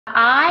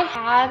I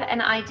had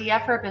an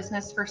idea for a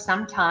business for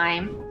some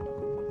time.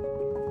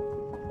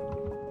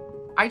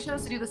 I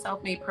chose to do the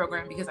Selfmade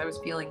program because I was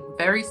feeling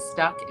very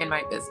stuck in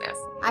my business.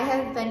 I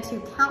have been to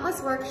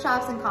countless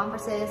workshops and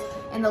conferences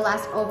in the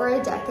last over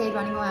a decade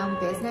running my own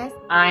business.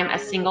 I'm a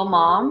single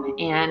mom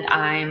and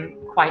I'm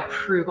quite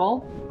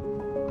frugal.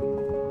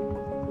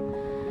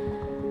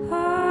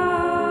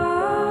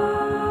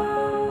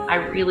 I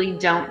really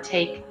don't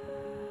take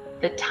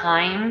the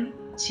time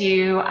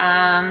to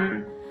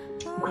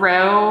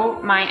grow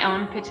my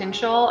own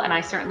potential, and I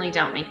certainly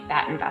don't make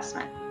that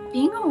investment.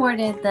 Being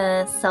awarded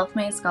the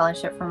Selfmade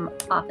Scholarship from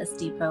Office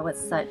Depot was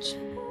such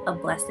a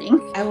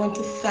blessing. I want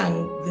to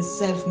thank the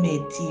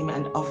Selfmade team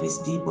and Office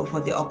Depot for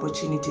the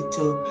opportunity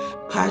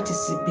to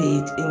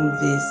participate in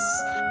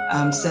this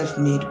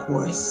Selfmade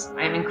course.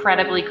 I'm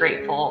incredibly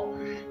grateful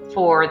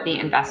for the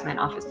investment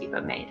Office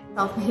Depot made.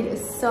 Selfmade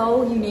is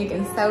so unique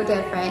and so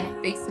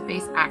different.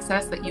 Face-to-face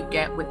access that you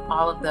get with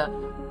all of the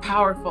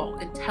powerful,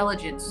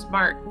 intelligent,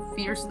 smart,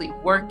 fiercely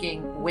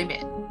working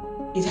women.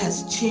 It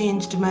has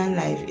changed my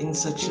life in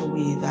such a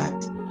way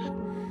that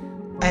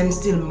I'm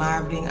still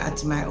marveling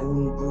at my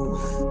own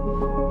growth.